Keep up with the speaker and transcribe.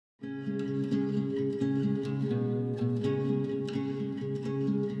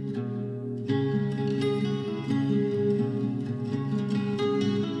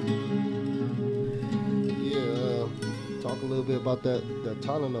about that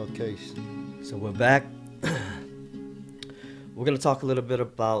Tylenol case. So we're back. We're gonna talk a little bit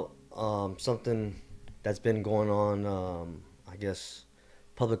about something that's been going on, I guess,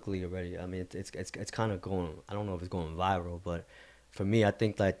 publicly already. I mean, it's kind of going. I don't know if it's going viral, but for me, I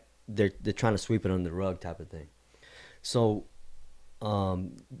think like they're trying to sweep it under the rug type of thing. So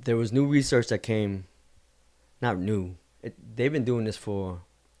there was new research that came. Not new. They've been doing this for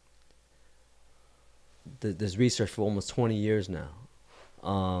this research for almost 20 years now.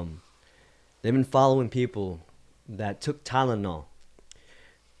 They've been following people that took Tylenol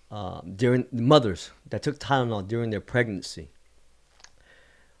during mothers that took Tylenol during their pregnancy,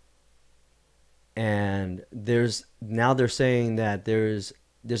 and they're saying that there's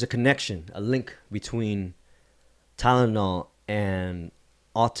a connection, a link between Tylenol and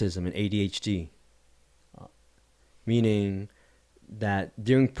autism and ADHD, meaning that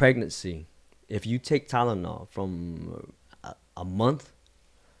during pregnancy, if you take Tylenol from a month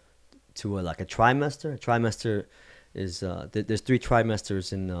to like a trimester is there's 3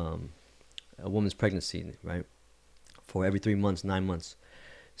 trimesters in a woman's pregnancy, right? For every 3 months, 9 months.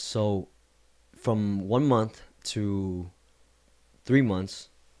 So from 1 month to 3 months,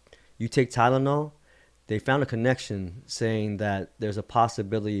 you take Tylenol. They found a connection saying that there's a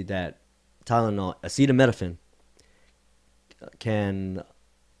possibility that Tylenol, acetaminophen, can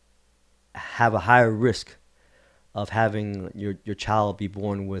have a higher risk of having your child be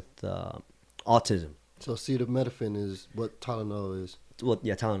born with autism. So acetaminophen is what Tylenol is. Well,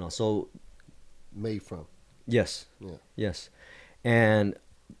 yeah, Tylenol. So made from. Yes. Yeah. Yes. And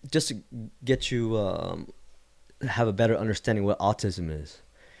just to get you have a better understanding what autism is,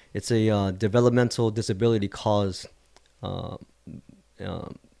 it's a developmental disability caused by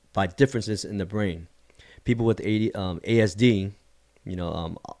differences in the brain. People with ASD,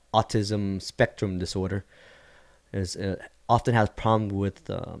 Autism Spectrum Disorder, often has problems with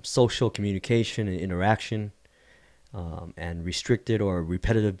social communication and interaction, and restricted or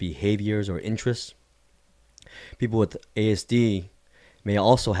repetitive behaviors or interests. People with ASD may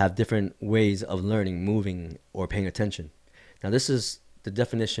also have different ways of learning, moving, or paying attention. Now, this is the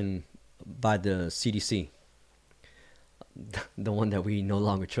definition by the CDC, the one that we no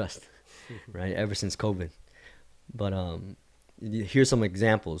longer trust, right? Ever since COVID. But here's some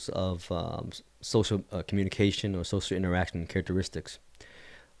examples of social communication or social interaction characteristics.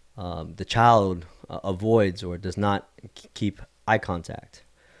 The child avoids or does not keep eye contact,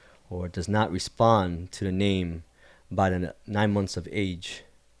 or does not respond to the name by the 9 months of age,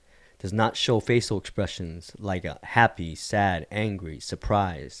 does not show facial expressions like happy, sad, angry,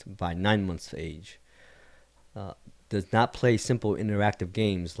 surprised by 9 months of age, does not play simple interactive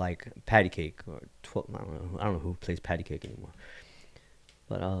games like patty cake or 12, I don't know who plays patty cake anymore.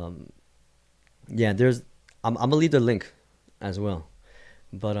 But yeah, I'm gonna leave the link as well.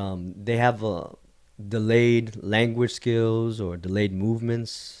 But they have delayed language skills or delayed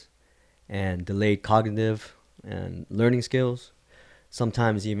movements and delayed cognitive and learning skills.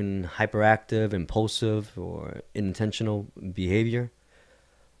 Sometimes even hyperactive, impulsive, or unintentional behavior.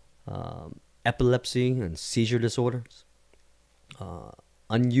 Epilepsy and seizure disorders.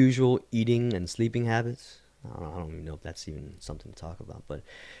 Unusual eating and sleeping habits. I don't even know if that's even something to talk about, but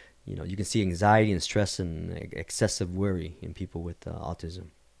you can see anxiety and stress and excessive worry in people with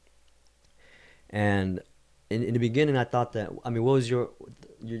autism. And in the beginning, I thought that, what was your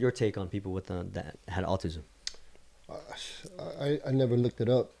take on people with that had autism? I never looked it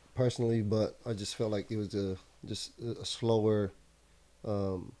up personally, but I just felt like it was just a slower,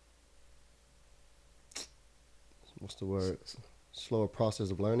 what's the word? Slower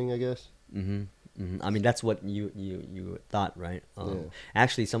process of learning, I guess. Mm-hmm. Mm-hmm. I mean, that's what you thought, right? Yeah.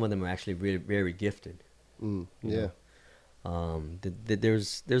 Actually, some of them are actually very, very gifted. Yeah.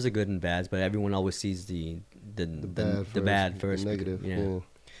 There's a good and bads, but everyone always sees the bad first. The negative. Yeah.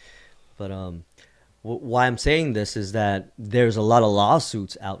 But why I'm saying this is that there's a lot of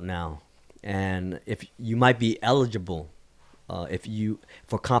lawsuits out now, and if you might be eligible,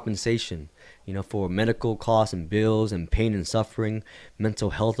 for compensation, for medical costs and bills and pain and suffering, mental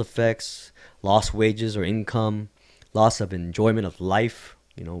health effects, lost wages or income, loss of enjoyment of life,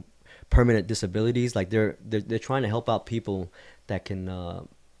 permanent disabilities. Like they're trying to help out people that can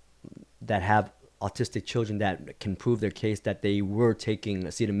that have autistic children that can prove their case that they were taking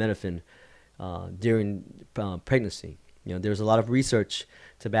acetaminophen during pregnancy. There's a lot of research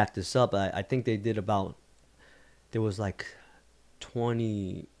to back this up. I think they did there was like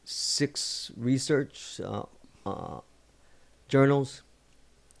 26 research journals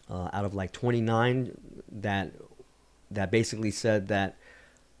out of like 29 that basically said that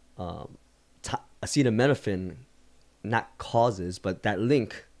acetaminophen not causes, but that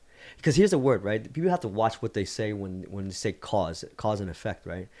link. Because here's a word, right? People have to watch what they say when they say cause and effect,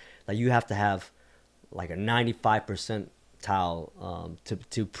 right? Like you have to have like a 95 percentile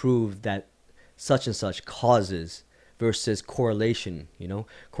to prove that such and such causes versus correlation. You know,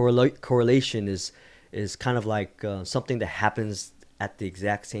 correlation is kind of like something that happens at the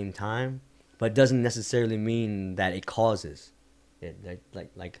exact same time, but it doesn't necessarily mean that it causes it.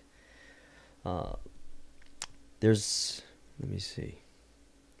 There's, let me see.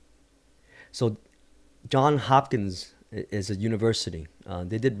 So John Hopkins is a university.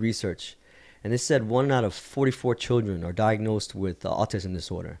 They did research, and they said 1 out of 44 children are diagnosed with autism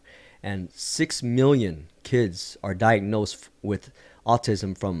disorder, and 6 million kids are diagnosed with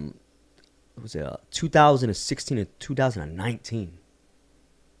autism from 2016 to 2019.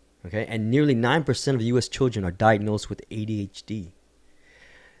 Okay, and nearly 9% of U.S. children are diagnosed with ADHD.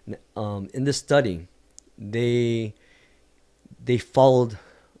 In this study, they followed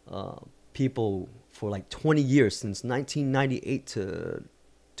people for like 20 years, since 1998 to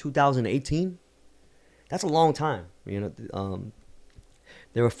 2018. That's a long time, you know.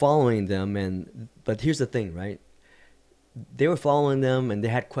 They were following them, but here's the thing, right? They were following them, and they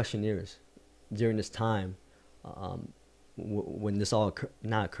had questionnaires during this time when this all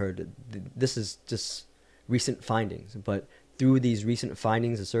not occurred. This is just recent findings, but through these recent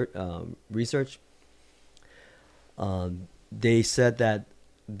findings of research, they said that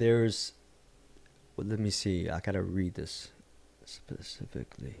there's, well, let me see, I gotta read this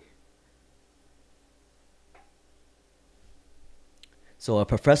specifically. So a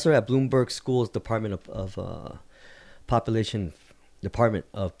professor at Bloomberg School's Department of Population,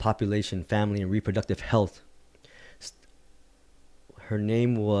 Family and Reproductive Health, her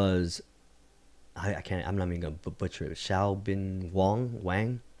name was, I'm not even gonna butcher it, Xiaobin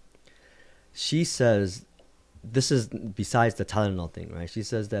Wang. She says, this is besides the Tylenol thing, right? She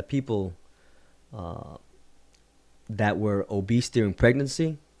says that people that were obese during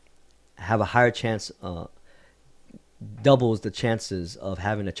pregnancy have a higher chance, doubles the chances of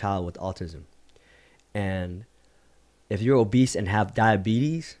having a child with autism. And if you're obese and have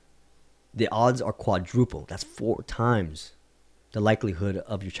diabetes, the odds are quadruple. That's 4 times the likelihood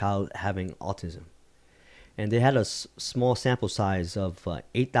of your child having autism. And they had a small sample size of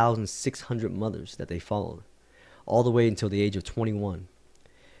 8,600 mothers that they followed all the way until the age of 21.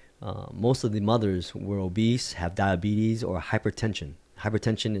 Most of the mothers were obese, have diabetes, or hypertension.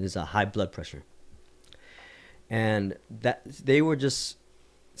 Hypertension is a high blood pressure. And that they were just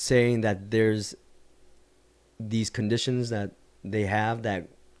saying that there's these conditions that they have that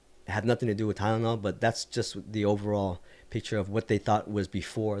have nothing to do with Tylenol, but that's just the overall picture of what they thought was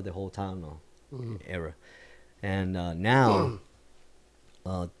before the whole Tylenol era. And now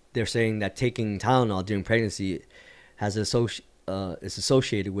they're saying that taking Tylenol during pregnancy has is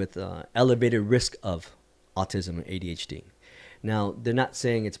associated with elevated risk of autism and ADHD. Now, they're not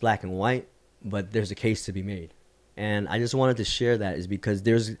saying it's black and white, but there's a case to be made. And I just wanted to share that is because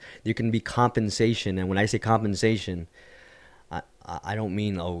there can be compensation. And when I say compensation, I don't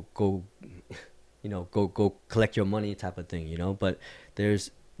mean, oh, go collect your money type of thing, you know. But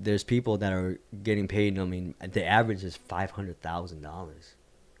there's people that are getting paid. I mean, the average is $500,000.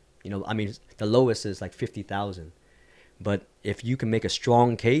 You know, I mean, the lowest is like 50,000. But if you can make a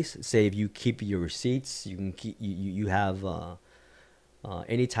strong case, say if you keep your receipts, you can keep you have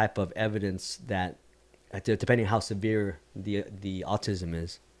any type of evidence that, depending on how severe the autism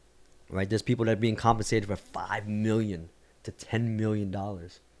is, right? There's people that are being compensated for $5 million to $10 million.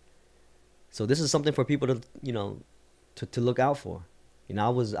 So this is something for people to look out for. You know, I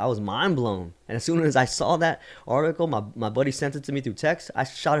was mind blown, and as soon as I saw that article, my buddy sent it to me through text. I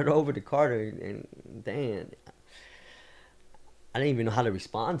shot it over to Carter, and damn, I didn't even know how to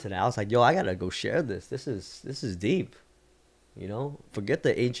respond to that. I was like, yo, I gotta go share this. This is deep. You know, forget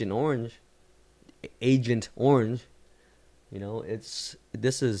the Agent Orange. You know, this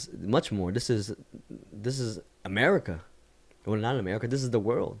is much more. This is America. Well, not America. This is the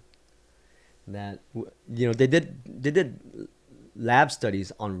world. That, you know, they did lab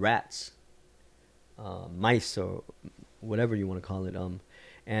studies on rats, mice, or whatever you want to call it.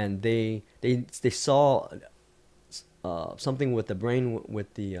 And they saw something with the brain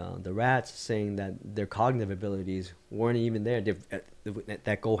with the rats, saying that their cognitive abilities weren't even there.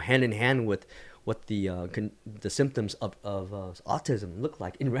 That go hand in hand with what the symptoms of autism look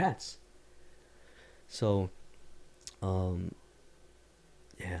like in rats. So,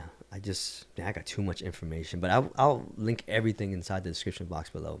 yeah, I got too much information, but I'll link everything inside the description box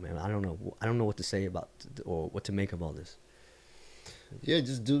below, man. I don't know what to say about or what to make of all this. Yeah,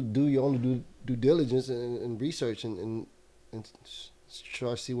 just do your own due diligence and research and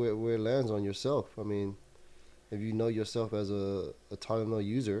try to see where it lands on yourself. I mean, if you know yourself as a Tylenol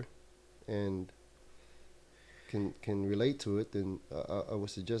user and can relate to it, then I would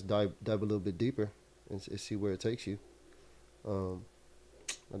suggest dive a little bit deeper and see where it takes you. Um,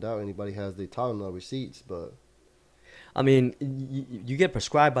 I doubt anybody has the Tylenol receipts, but I mean, you get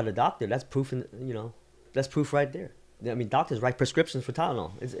prescribed by the doctor. That's proof, that's proof right there. I mean, doctors write prescriptions for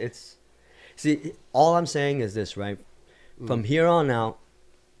Tylenol. See, all I'm saying is this, right? From here on out,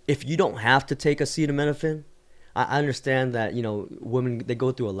 if you don't have to take acetaminophen, I understand that, women, they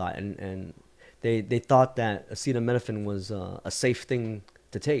go through a lot, and they thought that acetaminophen was a safe thing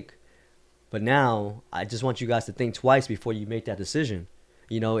to take. But now, I just want you guys to think twice before you make that decision.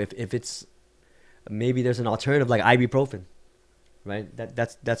 If it's, maybe there's an alternative like ibuprofen, right?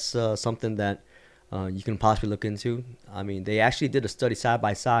 That's something that you can possibly look into. I mean, they actually did a study side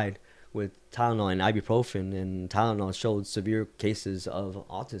by side with Tylenol and ibuprofen, and Tylenol showed severe cases of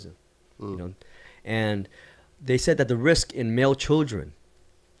autism. And they said that the risk in male children,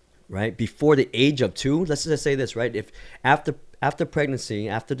 right, before the age of 2, let's just say this, right, if after pregnancy,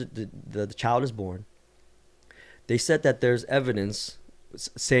 after the child is born, they said that there's evidence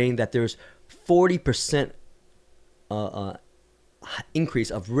saying that there's 40% increase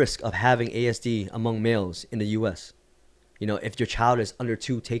of risk of having ASD among males in the U.S. If your child is under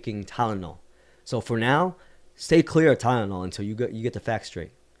 2 taking Tylenol. So for now, stay clear of Tylenol until you get the facts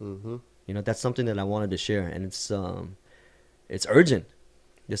straight. mm-hmm. That's something that I wanted to share, and it's urgent.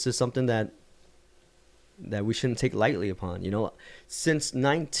 This is something that we shouldn't take lightly upon. Since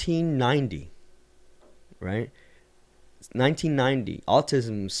 1990, right? 1990,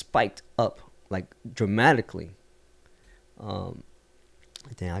 autism spiked up like dramatically.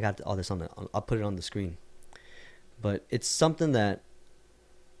 Dang, I got all this I'll put it on the screen. But it's something that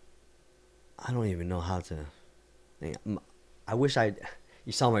I don't even know how to. I wish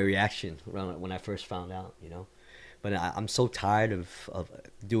you saw my reaction when I first found out, But I'm so tired of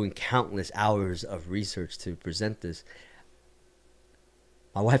doing countless hours of research to present this.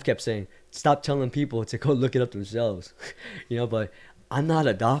 My wife kept saying, stop telling people to go look it up themselves, but I'm not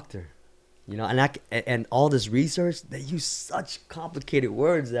a doctor, and all this research, they use such complicated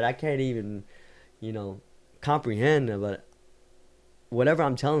words that I can't even, comprehend. But whatever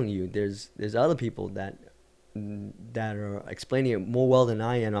I'm telling you, there's other people that are explaining it more well than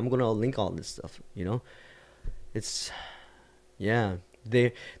I am. I'm going to link all this stuff, It's, yeah,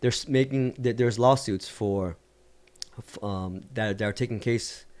 there's lawsuits for that are taking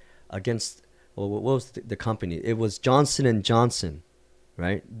case against, well, what was the company? It was Johnson and Johnson,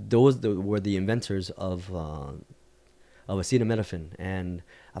 right? Those were the inventors of acetaminophen, and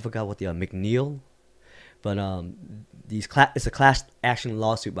I forgot what the McNeil, but it's a class action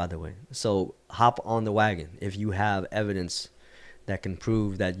lawsuit, by the way. So hop on the wagon if you have evidence that can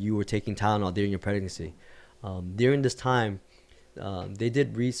prove that you were taking Tylenol during your pregnancy. During this time, they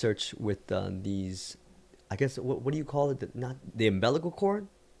did research with these, I guess, what do you call it? Not the umbilical cord,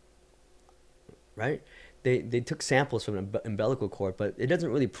 right? They took samples from the umbilical cord, but it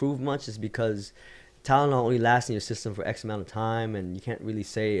doesn't really prove much. It's because Tylenol only lasts in your system for X amount of time, and you can't really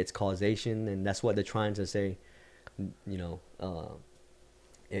say it's causation, and that's what they're trying to say.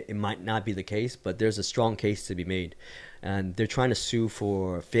 It might not be the case, but there's a strong case to be made, and they're trying to sue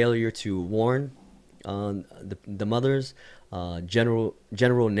for failure to warn the mothers, general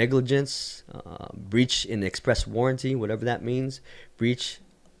negligence, breach in express warranty, whatever that means, breach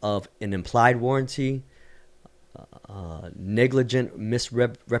of an implied warranty, negligent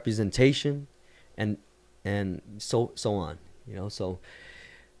misrepresentation, and so on. So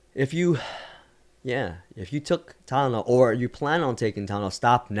if you took Tylenol or you plan on taking Tylenol,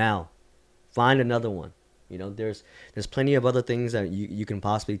 stop now. Find another one. There's plenty of other things that you can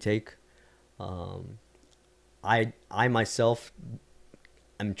possibly take. I myself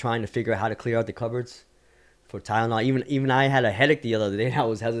am trying to figure out how to clear out the cupboards for Tylenol. Even I had a headache the other day. I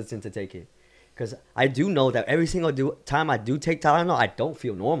was hesitant to take it because I do know that every single time I do take Tylenol, I don't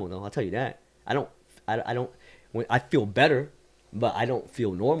feel normal. No, I'll tell you that. I don't. When I feel better, but I don't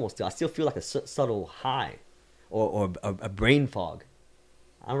feel normal still. I still feel like a subtle high, or a brain fog.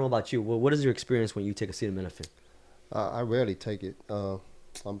 I don't know about you. What is your experience when you take acetaminophen? I rarely take it.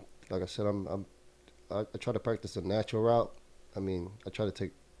 I'm like I said, I try to practice a natural route. I mean, I try to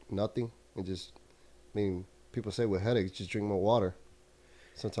take nothing and just. I mean, people say with headaches, just drink more water.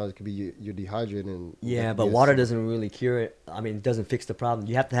 Sometimes it could be you're dehydrated and. Yeah, but water doesn't really cure it. I mean, it doesn't fix the problem.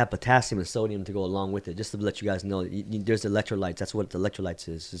 You have to have potassium and sodium to go along with it. Just to let you guys know, there's electrolytes. That's what the electrolytes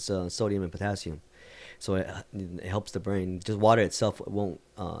is. It's sodium and potassium. so it helps the brain. Just water itself it won't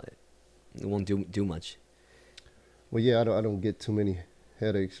do much. Well, yeah, I don't get too many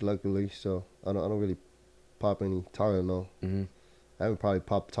headaches, luckily, so I don't really pop any Tylenol. Hmm. I haven't probably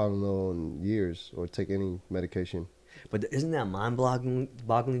popped Tylenol in years or take any medication. But isn't that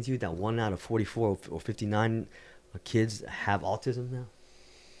mind-boggling to you that 1 out of 44 or 59 kids have autism now?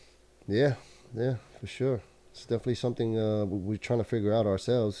 Yeah, yeah, for sure. It's definitely something we're trying to figure out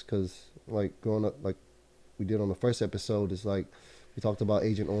ourselves, because like growing up, like we did on the first episode, it's like we talked about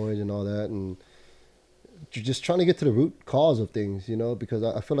Agent Orange and all that, and you're just trying to get to the root cause of things, you know, because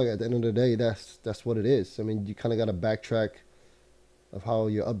I feel like at the end of the day, that's what it is. I mean, you kind of got to backtrack of how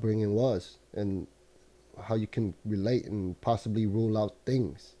your upbringing was and how you can relate and possibly rule out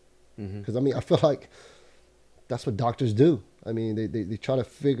things. Because I mean, I feel like that's what doctors do. I mean, they try to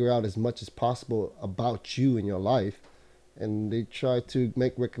figure out as much as possible about you and your life, and they try to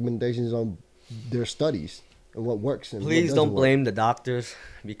make recommendations on their studies and what works and Please what don't doesn't blame the doctors,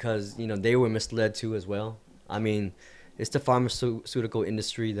 because they were misled too as well. I mean, it's the pharmaceutical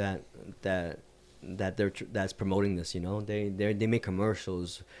industry that's promoting this. They make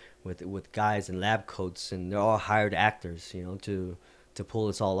commercials with guys in lab coats, and they're all hired actors. To pull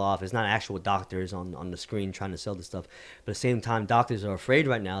this all off. It's not actual doctors on the screen trying to sell this stuff. But at the same time, doctors are afraid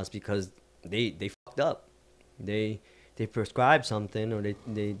right now. It's because they fucked up. They prescribed something, or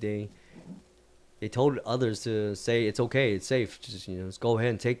they told others to say it's okay, it's safe. Just go ahead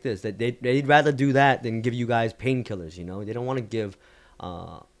and take this. They'd rather do that than give you guys painkillers. They don't want to give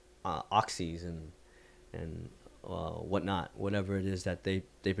oxys and whatnot, whatever it is that they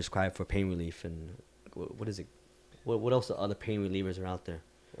prescribe for pain relief. And what is it? What else other pain relievers are out there?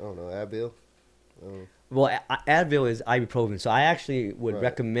 I don't know, Advil. Well, Advil is ibuprofen, so I actually would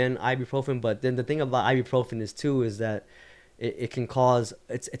recommend ibuprofen. But then the thing about ibuprofen is that it can cause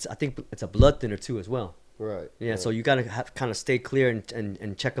I think it's a blood thinner too as well. Right. Yeah. Right. So you gotta kind of stay clear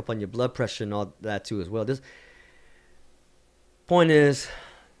and check up on your blood pressure and all that too as well. This point is,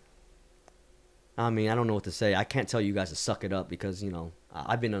 I mean, I don't know what to say. I can't tell you guys to suck it up, because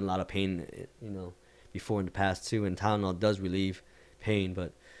I've been in a lot of pain, before in the past too, and Tylenol does relieve pain,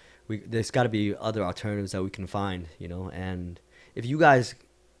 but there's got to be other alternatives that we can find, and if you guys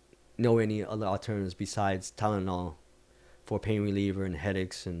know any other alternatives besides Tylenol for pain reliever and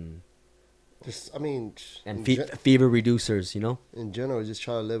headaches and just, I mean, fever reducers, in general, just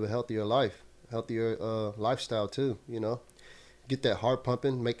try to live a healthier lifestyle too, get that heart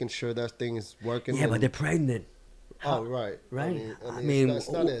pumping, making sure that thing is working. Yeah, but they're pregnant. Oh, right. Right. I mean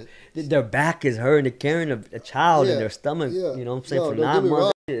it's not their back is hurting. They're carrying a child in their stomach. Yeah. You know what I'm saying? For 9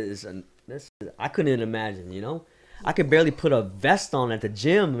 months. I couldn't even imagine. I could barely put a vest on at the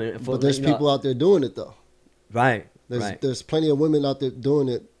gym. But there's people out there doing it though. Right. There's plenty of women out there doing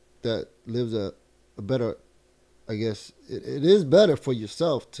it that lives a better. I guess it is better for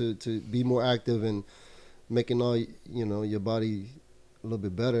yourself to be more active and making all your body a little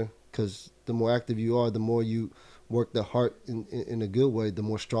bit better, because the more active you are, the more you work the heart in a good way, the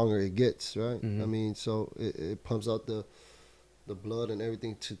more stronger it gets, right? I mean, so it pumps out the blood and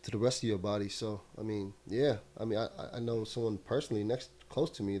everything to the rest of your body. So I mean, yeah, I know someone personally close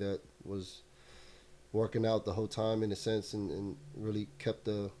to me that was working out the whole time, in a sense, and really kept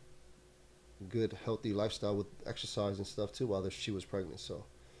a good healthy lifestyle with exercise and stuff too while she was pregnant. So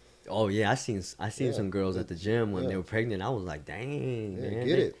oh yeah, I seen some girls at the gym when they were pregnant. I was like, dang, man,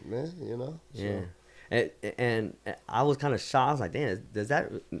 get it, man, yeah. So. And I was kind of shocked. I was like, damn, does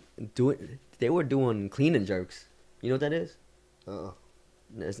that do it? They were doing clean and jerks. You know what that is?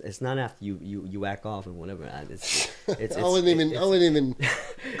 It's not after you whack off and whatever. I wasn't even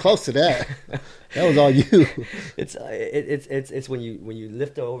close to that. That was all you. It's when you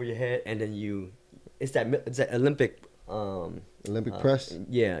lift her over your head, and then it's that Olympic press.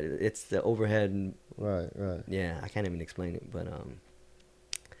 Yeah, it's the overhead. Right. Yeah, I can't even explain it, but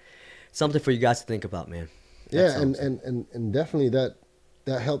something for you guys to think about, man. Yeah, and definitely that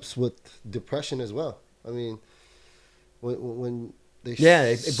helps with depression as well. I mean, when they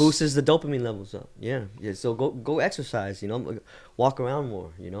it boosts the dopamine levels up. Yeah. So go exercise. Walk around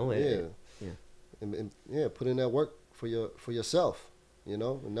more. And put in that work for yourself.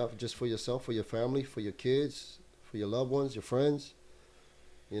 And not just for yourself, for your family, for your kids, for your loved ones, your friends.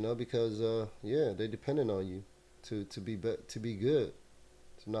 Because they're dependent on you to be good.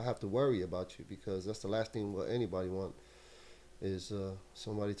 To not have to worry about you, because that's the last thing what anybody want is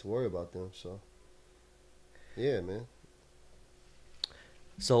somebody to worry about them. So yeah, man.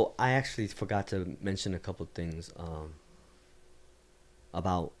 So I actually forgot to mention a couple things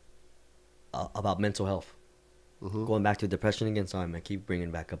about mental health. Going back to depression again. Sorry, man, I keep bringing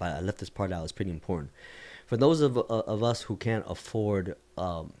it back up. I left this part out. It's pretty important. For those of us who can't afford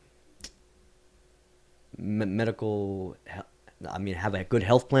medical, have a good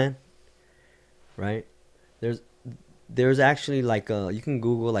health plan, right? There's actually like you can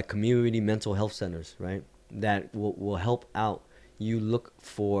Google like community mental health centers, right? That will help out you look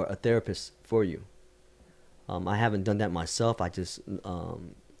for a therapist for you. I haven't done that myself. I just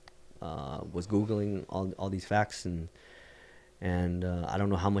was Googling all these facts, and I don't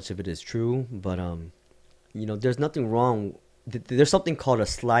know how much of it is true, but there's nothing wrong. There's something called a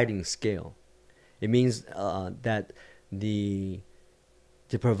sliding scale. It means that the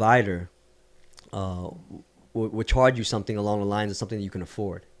provider would charge you something along the lines of something that you can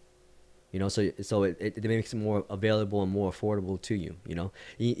afford. So it makes it more available and more affordable to you.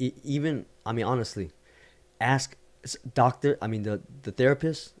 Even honestly, ask doctor. The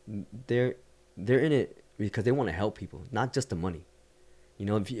therapist. They're in it because they want to help people, not just the money.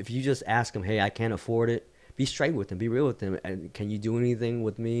 If you just ask them, hey, I can't afford it. Be straight with them. Be real with them. And can you do anything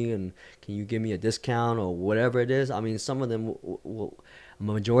with me? And can you give me a discount or whatever it is? Some of them a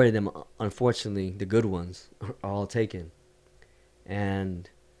majority of them, unfortunately, the good ones are all taken. And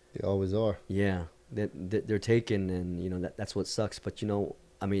they always are. Yeah, they're taken, and that's what sucks. But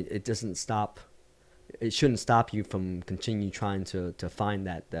it doesn't stop. It shouldn't stop you from continue trying to find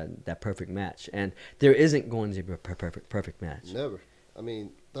that perfect match. And there isn't going to be a perfect match. Never.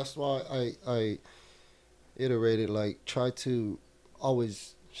 That's why I iterated, try to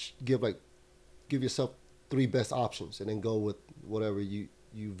always give yourself 3 best options and then go with whatever you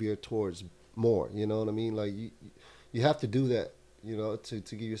veer towards more. You know what I mean? You have to do that, to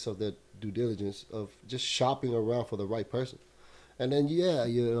give yourself that due diligence of just shopping around for the right person. And then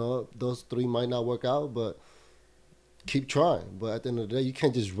those 3 might not work out, but keep trying. But at the end of the day, you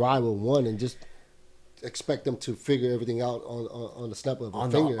can't just ride with one and just expect them to figure everything out on the snap of a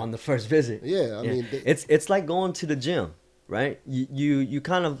finger on the first visit. Yeah, it's like going to the gym, right? You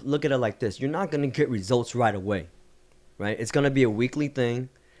kind of look at it like this: you're not gonna get results right away, right? It's gonna be a weekly thing,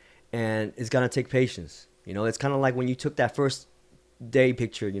 and it's gonna take patience. It's kind of like when you took that first day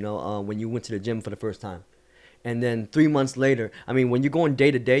picture, when you went to the gym for the first time, and then 3 months later, when you're going day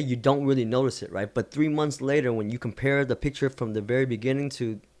to day, you don't really notice it, right? But 3 months later, when you compare the picture from the very beginning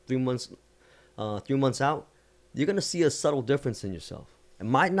to 3 months. 3 months out, you're going to see a subtle difference in yourself. It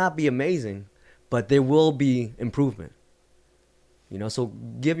might not be amazing, but there will be improvement. So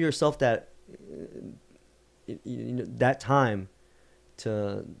give yourself that that time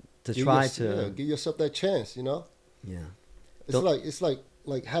to try to give yourself that chance. Yeah. It's like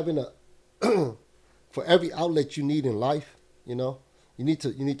having a for every outlet you need in life. You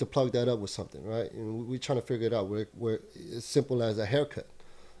need to plug that up with something, right? And we're trying to figure it out. Where it's simple as a haircut.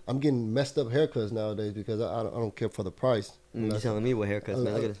 I'm getting messed up haircuts nowadays because I don't care for the price. You're telling me what haircuts,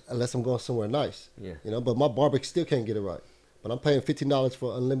 man. Look at it. Unless I'm going somewhere nice. Yeah. But my barber still can't get it right. But I'm paying $15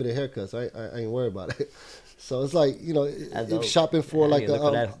 for unlimited haircuts. I ain't worried about it. So it's like, if shopping for a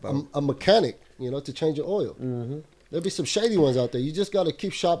mechanic, to change your oil. Mm-hmm. There'll be some shady ones out there. You just got to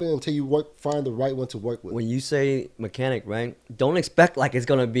keep shopping until you find the right one to work with. When you say mechanic, right, don't expect like it's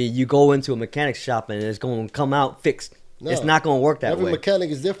going to be you go into a mechanic shop and it's going to come out fixed. No, it's not going to work that way. Every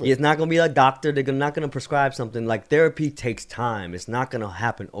mechanic is different. It's not going to be a doctor. They're not going to prescribe something. Like therapy takes time. It's not going to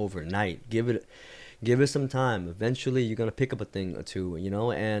happen overnight. Give it some time. Eventually, you're going to pick up a thing or two,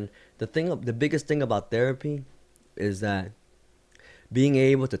 And the biggest thing about therapy is that being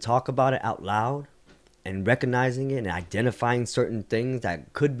able to talk about it out loud and recognizing it and identifying certain things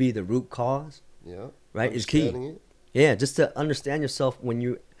that could be the root cause, right, is key. It. Yeah, just to understand yourself when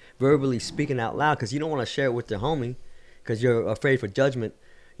you verbally speaking out loud, because you don't want to share it with the homie. Because you're afraid for judgment,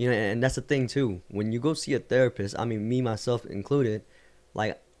 and that's the thing too. When you go see a therapist, me, myself included,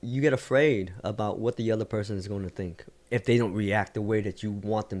 you get afraid about what the other person is going to think if they don't react the way that you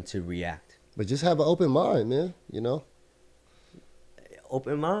want them to react. But just have an open mind, man,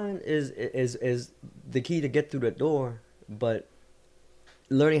 Open mind is the key to get through the door, but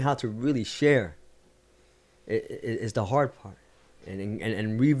learning how to really share is the hard part.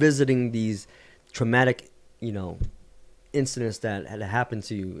 And revisiting these traumatic, incidents that had happened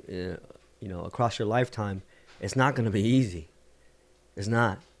to you, across your lifetime, it's not going to be easy. It's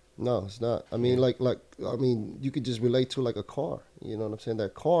not. No, it's not. You could just relate to like a car. You know what I'm saying?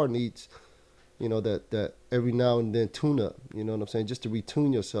 That car needs, that every now and then tune up. You know what I'm saying? Just to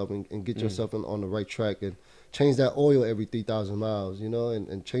retune yourself and get yourself on the right track and change that oil every 3,000 miles.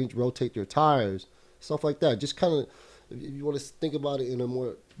 And rotate your tires, stuff like that. Just kind of, if you want to think about it in a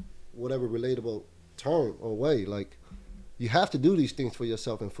more whatever relatable term or way, you have to do these things for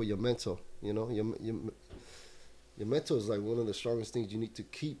yourself and for your mental, your mental is like one of the strongest things you need to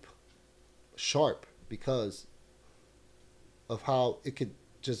keep sharp because of how it could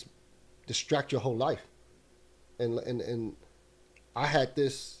just distract your whole life. And I had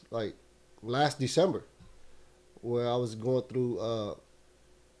this like last December where I was going through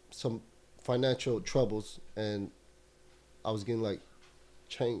some financial troubles and I was getting like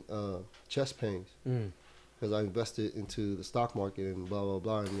chest pains because I invested into the stock market and blah blah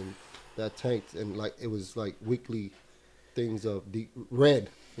blah, and then that tanked, and like it was like weekly things of the red,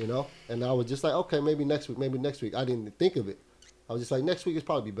 you know. And I was just like, okay, maybe next week. I didn't think of it. I was just like, next week is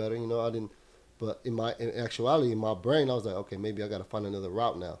probably be better, you know. I didn't, but in actuality, in my brain, I was like, okay, maybe I got to find another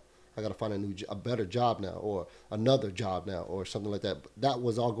route now. I got to find a better job now, or another job now, or something like that. But that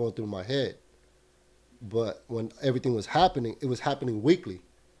was all going through my head. But when everything was happening, it was happening weekly.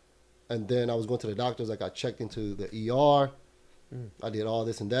 And then I was going to the doctors. Like I checked into the ER. I did all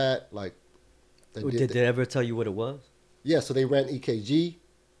this and that. Like, Did they ever tell you what it was? Yeah. So they ran EKG.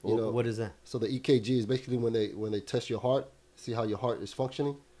 You know, what is that? So the EKG is basically when they test your heart, see how your heart is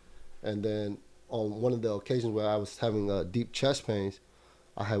functioning. And then on one of the occasions where I was having deep chest pains,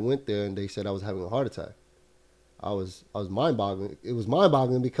 I had went there and they said I was having a heart attack. I was mind-boggling. It was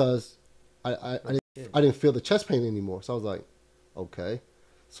mind-boggling because I didn't feel the chest pain anymore. So I was like, okay.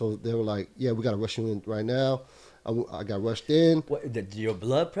 So they were like, yeah, we got to rush you in right now. I got rushed in. What, your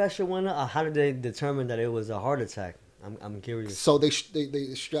blood pressure went up? How did they determine that it was a heart attack? I'm curious. So they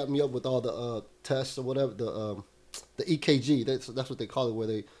strapped me up with all the tests or whatever, the EKG. That's what they call it,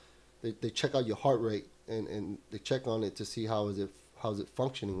 where they check out your heart rate and they check on it to see how's it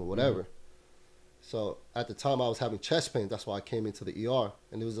functioning or whatever. So at the time I was having chest pains. That's why I came into the ER,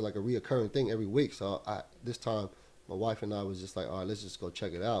 and it was like a reoccurring thing every week. So this time my wife and I was just like, all right, let's just go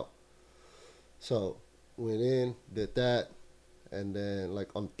check it out. So went in, did that, and then like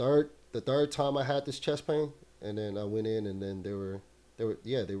on the third time I had this chest pain, and then I went in, and then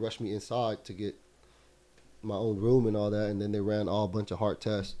they rushed me inside to get my own room and all that, and then they ran a bunch of heart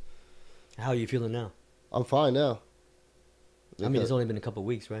tests. How are you feeling now? I'm fine now. I mean, it's only been a couple of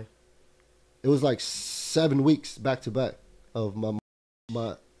weeks, right? It was like 7 weeks back to back of my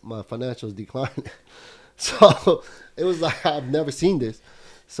financials declining. So it was like I've never seen this.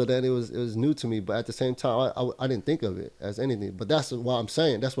 So then it was new to me, but at the same time I didn't think of it as anything. But that's what I'm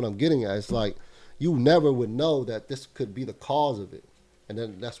saying. That's what I'm getting at. It's like you never would know that this could be the cause of it. And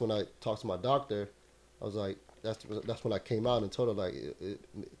then that's when I talked to my doctor. I was like, that's when I came out and told her like,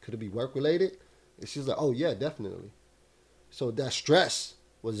 could it be work related? And she was like, oh yeah, definitely. So that stress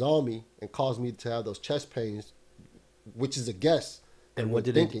was on me and caused me to have those chest pains, which is a guess. And what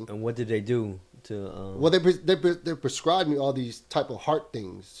did they do to? Well, they prescribed me all these type of heart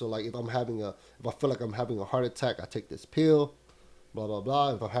things. So like if I feel like I'm having a heart attack, I take this pill, blah blah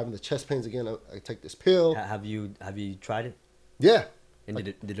blah. If I'm having the chest pains again, I take this pill. Have you tried it? Yeah. And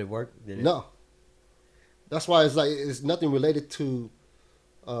did it work? No. That's why it's like it's nothing related to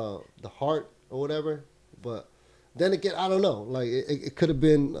the heart or whatever. But then again, I don't know. Like it could have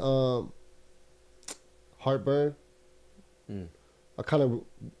been heartburn. A kind of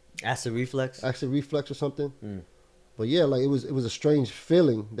acid reflux or something. But yeah, like it was a strange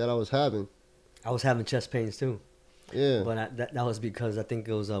feeling that I was having. I was having chest pains too. Yeah. But that was because I think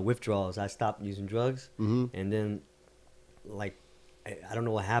it was withdrawals. I stopped using drugs, and then like I don't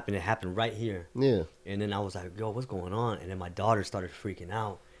know what happened. It happened right here. Yeah. And then I was like, yo, what's going on? And then my daughter started freaking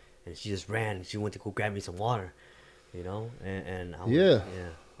out, and she just ran and she went to go grab me some water, you know. And I was, it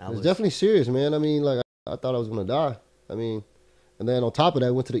was definitely serious, man. I mean, like I thought I was gonna die. I mean. And then on top of that,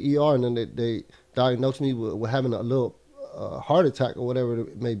 I went to the ER, and then they diagnosed me with having a little heart attack or whatever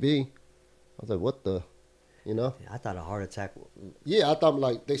it may be. I was like, what the, you know? Yeah, I thought a heart attack. Yeah, I thought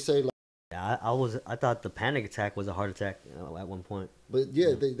like they say like. Yeah, I thought the panic attack was a heart attack at one point. But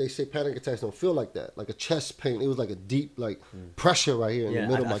yeah, they say panic attacks don't feel like that. Like a chest pain, it was like a deep like pressure right here in the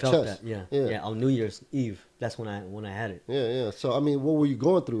middle of my chest. That. Yeah. On New Year's Eve, that's when I had it. Yeah. So I mean, what were you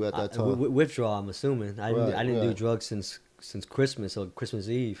going through at that time? Withdrawal, I'm assuming. I didn't do drugs since Christmas or Christmas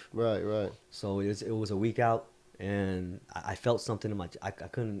Eve. Right. So it was a week out, and I felt something in my. I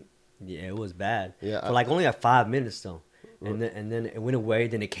couldn't. Yeah, it was bad. Yeah. For like only like 5 minutes though, and then it went away.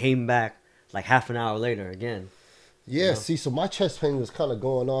 Then it came back like half an hour later again. Yeah. You know? See, so my chest pain was kind of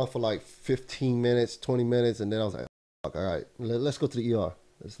going on for like 15 minutes, 20 minutes, and then I was like, all right, let's go to the ER.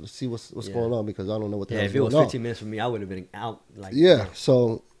 Let's see what's going on, because I don't know what the hell's going on. If it was 15 minutes for me, I would have been out. Like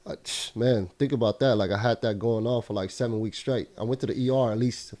So. Man, think about that. Like I had that going on for like 7 weeks straight. I went to the ER at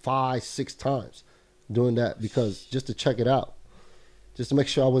least 5-6 times doing that, because just to check it out, just to make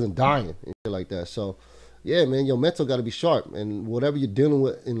sure I wasn't dying and shit like that. So yeah, man, your mental got to be sharp, and whatever you're dealing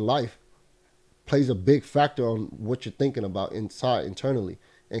with in life, plays a big factor on what you're thinking about internally,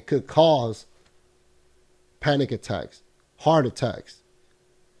 and could cause panic attacks, heart attacks,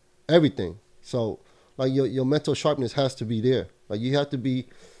 everything. So like your mental sharpness has to be there. Like you have to be,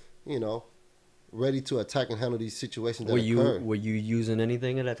 you know, ready to attack and handle these situations that occur. Were you using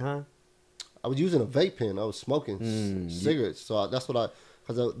anything at that time? I was using a vape pen. I was smoking cigarettes. So that's what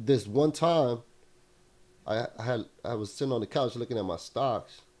because this one time I was sitting on the couch looking at my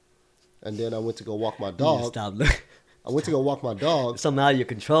stocks, and then I went to go walk my dog. Stop looking. I went to go walk my dog. Something out of your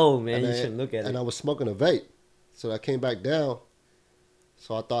control, man. You shouldn't look at it. And I was smoking a vape. So I came back down.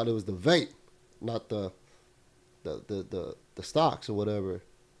 So I thought it was the vape, not the stocks or whatever.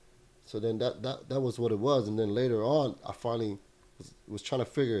 So then that was what it was. And then later on, I finally was trying to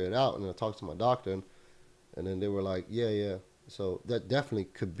figure it out. And I talked to my doctor. And then they were like, yeah. So that definitely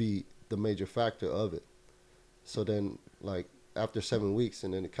could be the major factor of it. So then, like, after 7 weeks,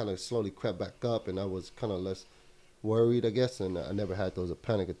 and then it kind of slowly crept back up, and I was kind of less worried, I guess, and I never had those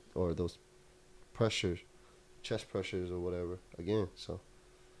panic or those pressures, chest pressures or whatever again. So,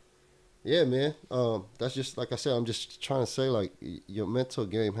 yeah, man, that's just, like I said, I'm just trying to say, like, your mental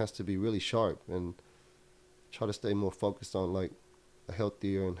game has to be really sharp, and try to stay more focused on, like, a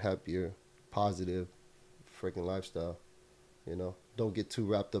healthier and happier, positive freaking lifestyle, you know? Don't get too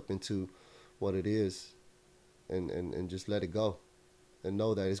wrapped up into what it is. And just let it go, and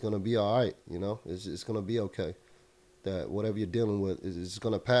know that it's gonna be all right. You know, it's gonna be okay. That whatever you're dealing with is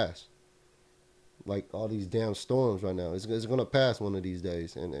gonna pass. Like all these damn storms right now, it's gonna pass one of these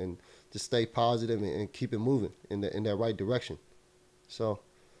days. And just stay positive and keep it moving in that right direction. So,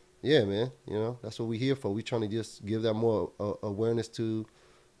 yeah, man, you know that's what we're here for. We're trying to just give that more awareness to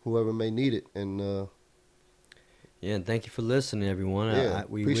whoever may need it. And yeah, and thank you for listening, everyone. Yeah,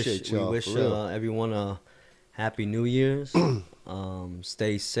 we appreciate y'all. We wish everyone a Happy New Year's.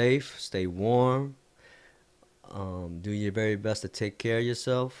 Stay safe, stay warm. Do your very best to take care of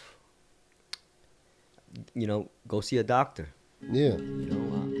yourself. You know, go see a doctor. Yeah. You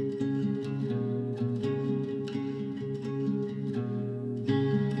know,